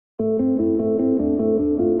So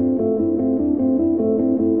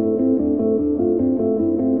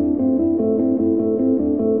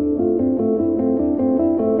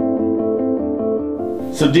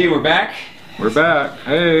Dee, we're back. We're back.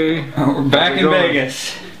 Hey. We're back in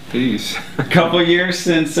Vegas. Peace. A couple years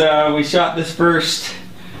since we shot this first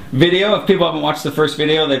video. If people haven't watched the first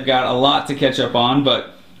video, they've got a lot to catch up on.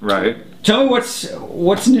 But right. Tell me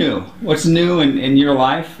what's new. What's new in your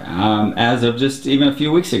life as of just even a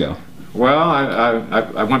few weeks ago? Well,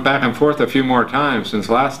 I went back and forth a few more times since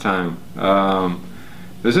last time.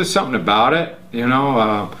 There's just something about it, you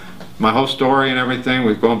know. My whole story and everything,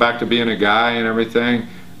 with going back to being a guy and everything,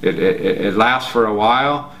 it lasts for a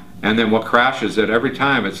while, and then what crashes it every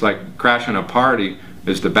time, it's like crashing a party,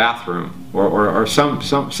 is the bathroom or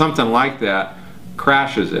something like that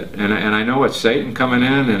crashes it. And I know it's Satan coming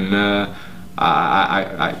in, and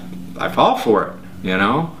I fall for it, you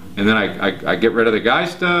know. And then I get rid of the guy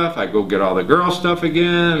stuff, I go get all the girl stuff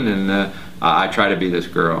again, and I try to be this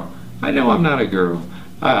girl. I know I'm not a girl,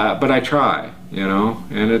 but I try. You know,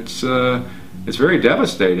 and it's very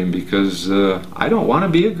devastating because I don't want to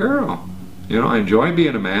be a girl. You know, I enjoy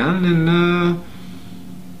being a man, and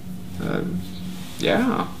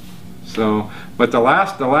yeah. So, but the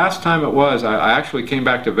last time it was, I actually came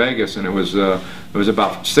back to Vegas, and it was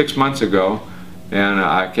about 6 months ago, and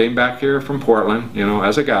I came back here from Portland, you know,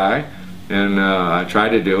 as a guy, and I tried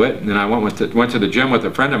to do it, and then I went to the gym with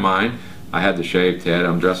a friend of mine. I had the shaved head,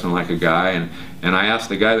 I'm dressing like a guy, and I asked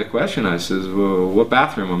the guy the question. I says, well, what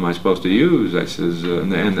bathroom am I supposed to use? I says,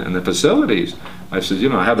 in the facilities. I says, you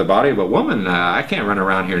know, I have the body of a woman. I can't run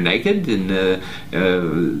around here naked, and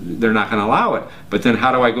they're not going to allow it. But then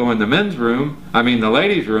how do I go in the men's room, I mean the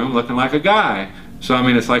ladies' room, looking like a guy? So I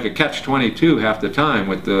mean, it's like a catch-22 half the time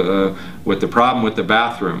with the problem with the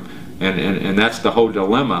bathroom, and that's the whole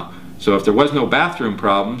dilemma. So if there was no bathroom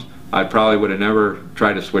problems, I probably would have never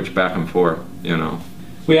tried to switch back and forth, you know.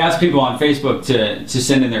 We asked people on Facebook to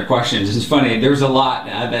send in their questions. It's funny, there was a lot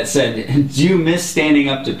that said, do you miss standing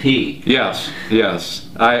up to pee? Yes, yes.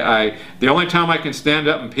 The only time I can stand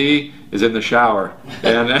up and pee is in the shower.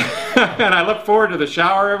 And, and I look forward to the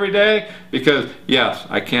shower every day because, yes,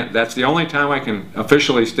 I can't. That's the only time I can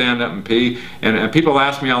officially stand up and pee. And people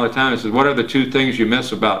ask me all the time, they say, what are the two things you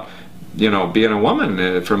miss about, you know, being a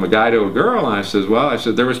woman, from a guy to a girl? And I says, well, I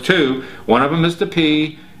said, there was two. One of them is to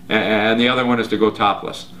pee, and the other one is to go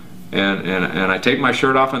topless. And I take my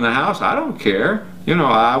shirt off in the house. I don't care. You know,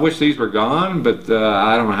 I wish these were gone, but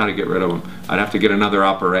I don't know how to get rid of them. I'd have to get another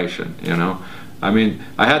operation, you know. I mean,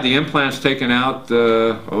 I had the implants taken out, 3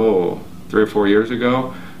 or 4 years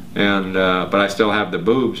ago, and but I still have the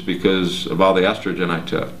boobs because of all the estrogen I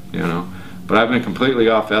took, you know. But I've been completely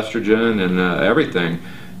off estrogen and everything.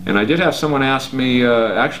 And I did have someone ask me,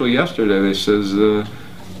 actually yesterday, they says,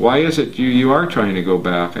 why is it you are trying to go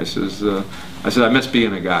back? I says, I miss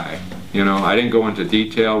being a guy. You know, I didn't go into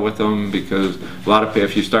detail with them because a lot of,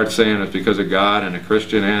 if you start saying it's because of God and a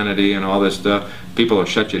Christianity and all this stuff, people will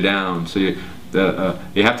shut you down. So you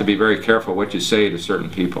have to be very careful what you say to certain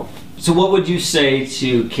people. So what would you say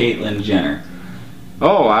to Caitlyn Jenner?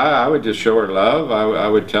 Oh, I would just show her love. I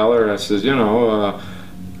would tell her, I says, you know,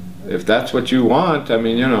 if that's what you want, I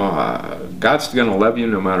mean, you know, God's going to love you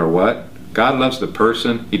no matter what. God loves the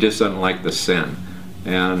person, He just doesn't like the sin.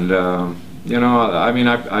 And, you know, I mean,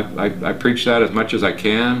 I preach that as much as I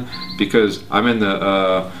can because I'm in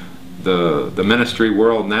the ministry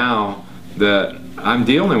world now that I'm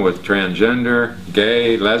dealing with transgender,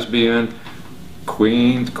 gay, lesbian,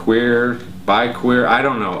 queer, bi-queer, I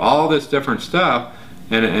don't know, all this different stuff.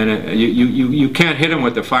 And you can't hit them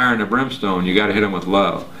with the fire and the brimstone, you got to hit them with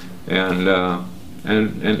love. And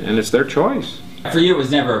it's their choice. For you, it was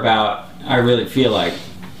never about, I really feel like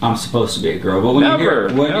I'm supposed to be a girl. But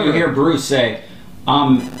when you hear Bruce say,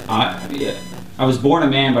 I was born a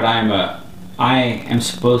man, but I am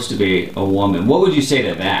supposed to be a woman, what would you say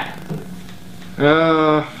to that?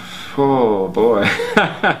 Oh boy.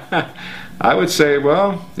 I would say,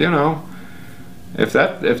 well, you know, if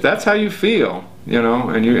that's how you feel, you know,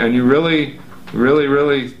 and you really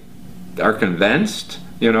are convinced,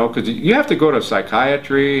 you know, because you have to go to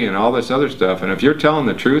psychiatry and all this other stuff, and if you're telling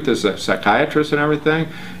the truth as a psychiatrist and everything,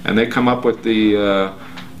 and they come up with the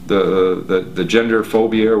gender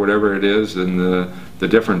phobia or whatever it is, and the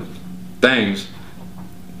different things,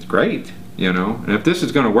 it's great, you know. And if this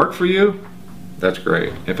is going to work for you, that's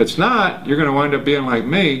great. If it's not, you're going to wind up being like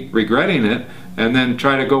me, regretting it, and then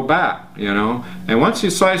try to go back, you know. And once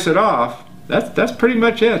you slice it off, that's pretty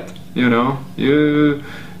much it, you know.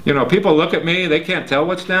 You know, people look at me, they can't tell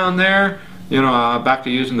what's down there. You know, back to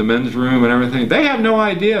using the men's room and everything. They have no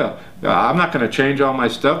idea. I'm not going to change all my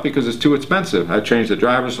stuff because it's too expensive. I changed the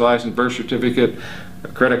driver's license, birth certificate,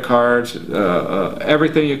 credit cards,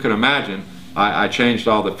 everything you can imagine. I changed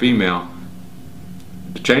all the female.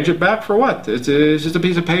 Change it back for what? It's just a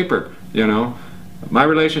piece of paper, you know. My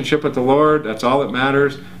relationship with the Lord, that's all that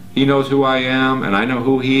matters. He knows who I am, and I know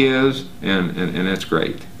who He is, and it's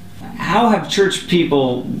great. How have church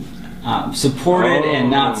people supported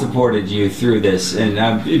and not supported you through this? And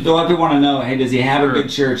a lot of people want to know, hey, does he have a good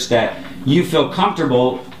church that you feel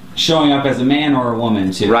comfortable showing up as a man or a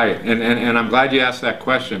woman to? Right, and I'm glad you asked that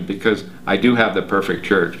question, because I do have the perfect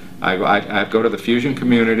church. I go to the Fusion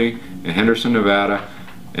community in Henderson, Nevada,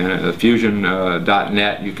 and at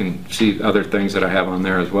fusion.net you can see other things that I have on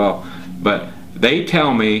there as well. But they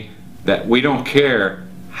tell me that we don't care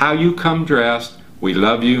how you come dressed, we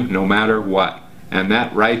love you no matter what. And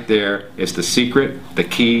that right there is the secret, the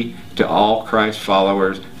key to all Christ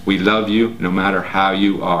followers. We love you no matter how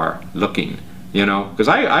you are looking. You know, because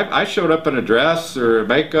I showed up in a dress or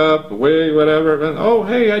makeup, wig, whatever. And, oh,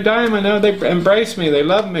 hey, Diamond, they embrace me, they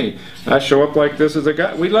love me. I show up like this as a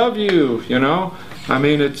guy. We love you, you know. I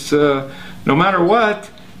mean, it's no matter what,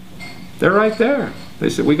 they're right there. They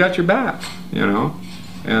said, we got your back, you know.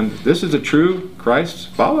 And this is a true Christ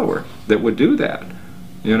follower that would do that,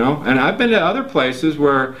 you know. And I've been to other places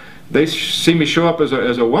where they see me show up as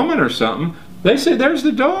a woman or something. They say, there's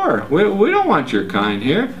the door. We don't want your kind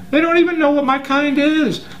here. They don't even know what my kind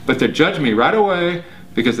is. But they judge me right away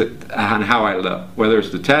because on how I look. Whether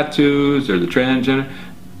it's the tattoos or the transgender,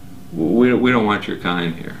 we don't want your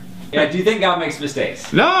kind here. Yeah, do you think God makes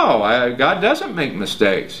mistakes? No, God doesn't make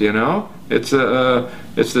mistakes, you know. It's the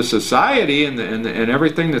society and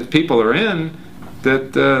everything that people are in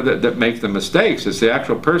that make the mistakes. It's the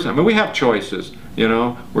actual person. I mean, we have choices, you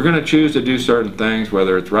know. We're going to choose to do certain things,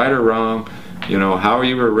 whether it's right or wrong. You know, how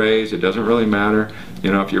you were raised, it doesn't really matter.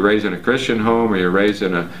 You know, if you're raised in a Christian home or you're raised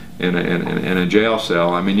in a jail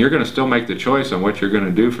cell, I mean, you're going to still make the choice on what you're going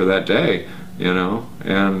to do for that day, you know.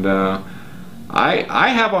 And I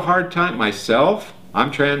have a hard time myself.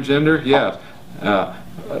 I'm transgender, yes.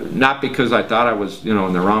 Not because I thought I was, you know,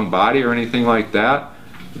 in the wrong body or anything like that.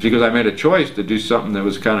 It's because I made a choice to do something that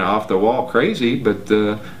was kind of off the wall crazy. But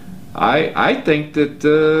I think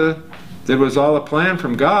that it was all a plan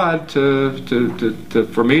from God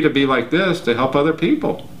for me to be like this, to help other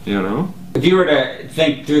people, you know. If you were to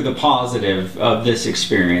think through the positive of this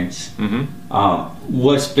experience,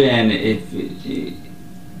 what's been, if you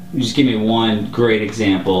just give me one great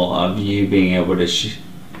example of you being able to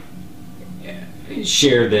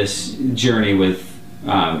share this journey with,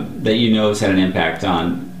 that you know has had an impact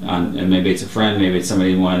on, and maybe it's a friend, maybe it's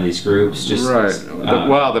somebody in one of these groups. Just right.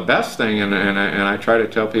 Well, the best thing, and I try to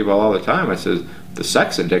tell people all the time, I says the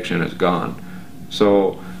sex addiction is gone.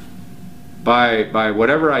 So by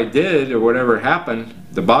whatever I did or whatever happened,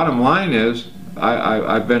 the bottom line is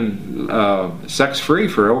I've been sex free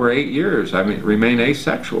for over 8 years. I mean, remain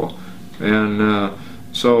asexual, and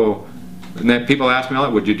so. And then people ask me,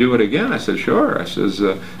 would you do it again? I said, sure. I says,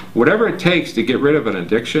 whatever it takes to get rid of an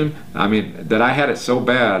addiction. I mean, that I had it so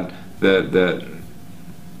bad that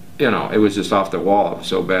you know, it was just off the wall. It was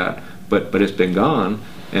so bad. But it's been gone.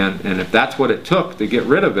 And if that's what it took to get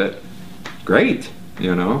rid of it, great.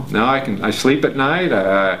 You know, now I sleep at night.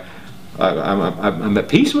 I'm at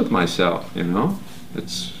peace with myself. You know,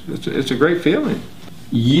 it's a great feeling.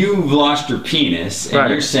 You've lost your penis, and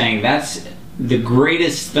right. You're saying that's the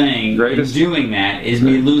greatest thing in doing that is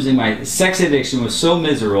me losing my sex addiction was so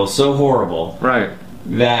miserable, so horrible, right?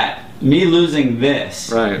 That me losing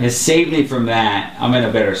this has saved me from that. I'm in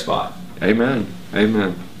a better spot. Amen.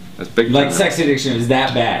 Amen. That's big. Like sex addiction was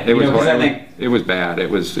that bad. It was. It was bad.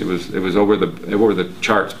 It was over the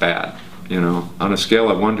charts bad. You know, on a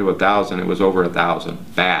scale of 1 to 1,000, it was over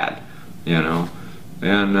 1,000. Bad. You know,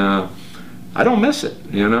 and I don't miss it.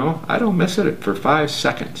 You know, I don't miss it for 5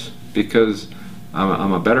 seconds. Because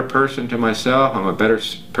I'm a better person to myself, I'm a better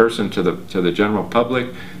person to the general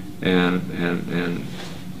public, and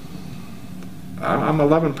I'm a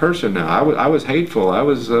loving person now. I was hateful. I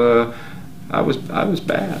was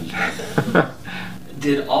bad.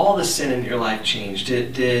 Did all the sin in your life change?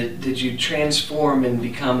 Did you transform and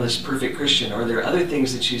become this perfect Christian? Or are there other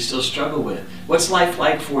things that you still struggle with? What's life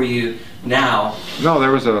like for you now? No,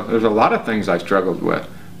 there's a lot of things I struggled with.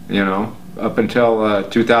 You know. Up until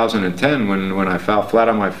 2010, when I fell flat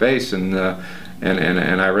on my face, and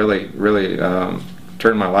I really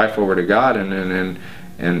turned my life over to God,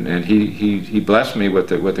 and He blessed me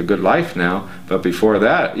with a good life now. But before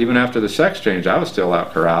that, even after the sex change, I was still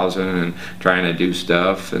out carousing and trying to do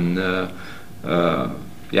stuff, and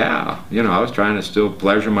yeah, you know, I was trying to still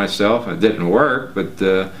pleasure myself. It didn't work, but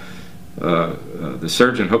the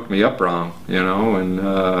surgeon hooked me up wrong, you know, and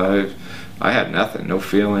I had nothing, no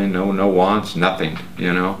feeling, no wants, nothing,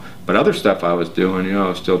 you know. But other stuff I was doing, you know, I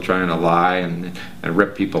was still trying to lie and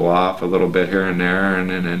rip people off a little bit here and there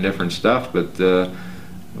and different stuff. But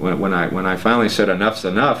when I finally said enough's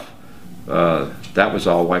enough, that was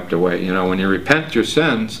all wiped away. You know, when you repent your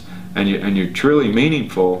sins and you're truly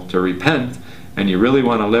meaningful to repent and you really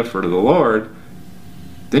want to live for the Lord,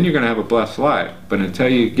 then you're going to have a blessed life. But until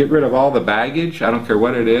you get rid of all the baggage, I don't care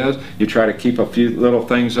what it is, you try to keep a few little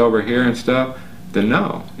things over here and stuff, then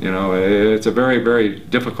no. You know, it's a very, very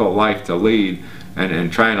difficult life to lead.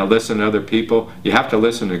 And trying to listen to other people, you have to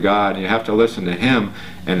listen to God, and you have to listen to Him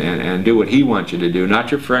and do what He wants you to do.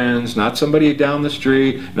 Not your friends, not somebody down the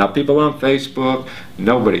street, not people on Facebook,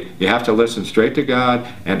 nobody. You have to listen straight to God,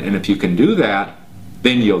 and if you can do that,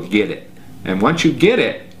 then you'll get it. And once you get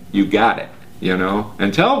it, you got it, you know.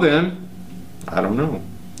 Until then, I don't know.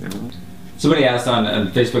 You know? Somebody asked on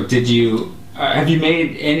Facebook, did you have you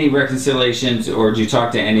made any reconciliations, or did you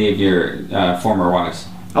talk to any of your former wives?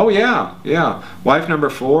 Oh yeah, yeah. Wife number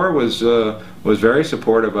 4 was very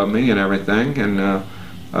supportive of me and everything, and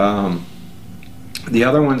the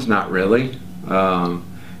other ones not really.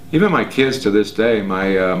 Even my kids to this day,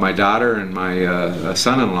 my daughter and my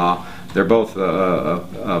son-in-law, they're both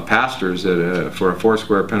pastors for a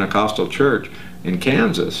Foursquare Pentecostal church in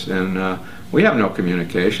Kansas, and we have no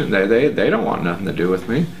communication. They don't want nothing to do with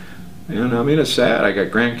me. You know, I mean, it's sad. I got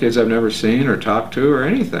grandkids I've never seen or talked to or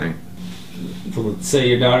anything. Say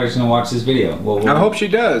your daughter's going to watch this video. I hope she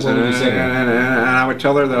does, and I would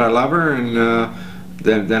tell her that I love her, and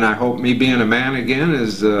then I hope me being a man again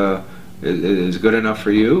is good enough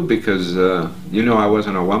for you, because you know I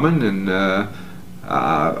wasn't a woman, and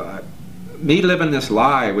me living this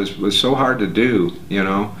lie was so hard to do, you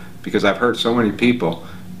know, because I've hurt so many people,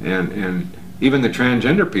 and even the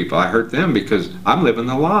transgender people, I hurt them because I'm living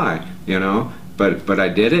the lie, you know. But I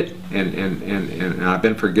did it, and I've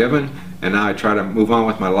been forgiven. And now I try to move on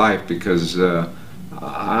with my life, because I'm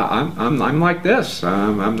like this.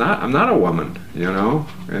 I'm not a woman, you know.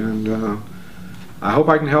 And I hope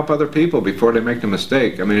I can help other people before they make the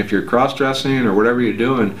mistake. I mean, if you're cross-dressing or whatever you're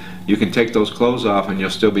doing, you can take those clothes off and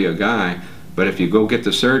you'll still be a guy. But if you go get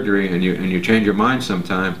the surgery and you change your mind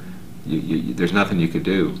sometime, there's nothing you could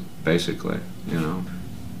do, basically, you know.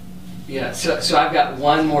 Yeah. So I've got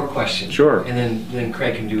one more question. Sure. And then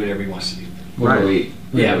Craig can do whatever he wants to do. Right.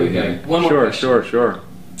 Yeah, we got one more question. Sure.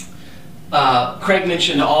 Craig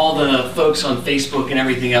mentioned all the folks on Facebook and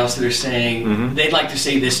everything else that are saying they'd like to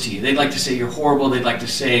say this to you. They'd like to say you're horrible. They'd like to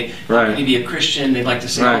say how can you be a Christian. They'd like to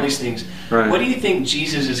say all these things. Right. What do you think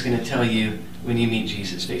Jesus is going to tell you when you meet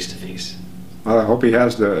Jesus face to face? Well, I hope he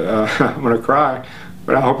has the. I'm going to cry,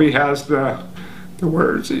 but I hope he has the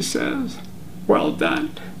words he says. Well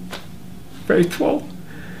done, faithful.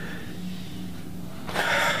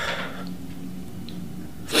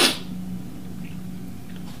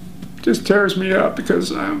 Just tears me up, because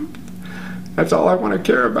that's all I want to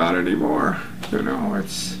care about anymore. You know,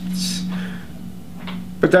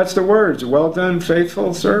 but that's the words. Well done,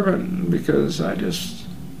 faithful servant. Because I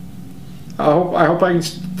hope I can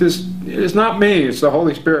just. It's not me. It's the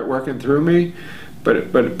Holy Spirit working through me. But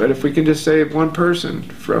if we can just save one person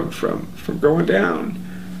from going down,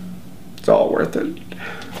 it's all worth it.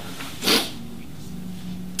 It's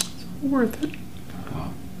all worth it.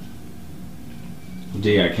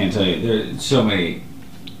 Dee, I can't tell you. There's so many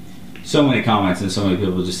comments, and so many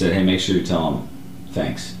people just said, "Hey, make sure you tell him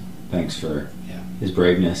thanks for his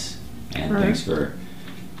braveness, and thanks for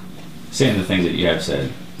saying the things that you have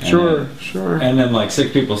said." And Sure. And then like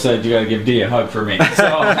 6 people said, "You got to give Dee a hug for me." So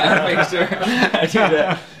I had to make sure I do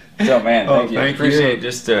that. So man, thank you. I appreciate it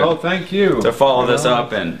just to thank you to follow this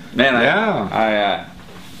up, and man,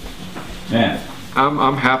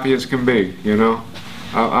 I'm happy as can be. You know,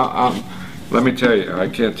 let me tell you, I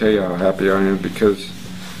can't tell you how happy I am, because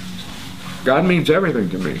God means everything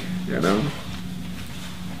to me, you know.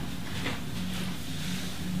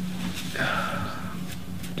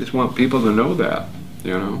 Just want people to know that,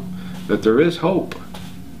 you know, that there is hope,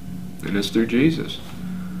 and it's through Jesus.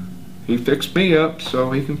 He fixed me up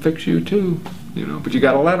so he can fix you too, you know, but you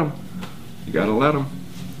gotta let him. You gotta let him.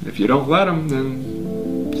 If you don't let him,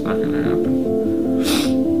 then it's not gonna happen.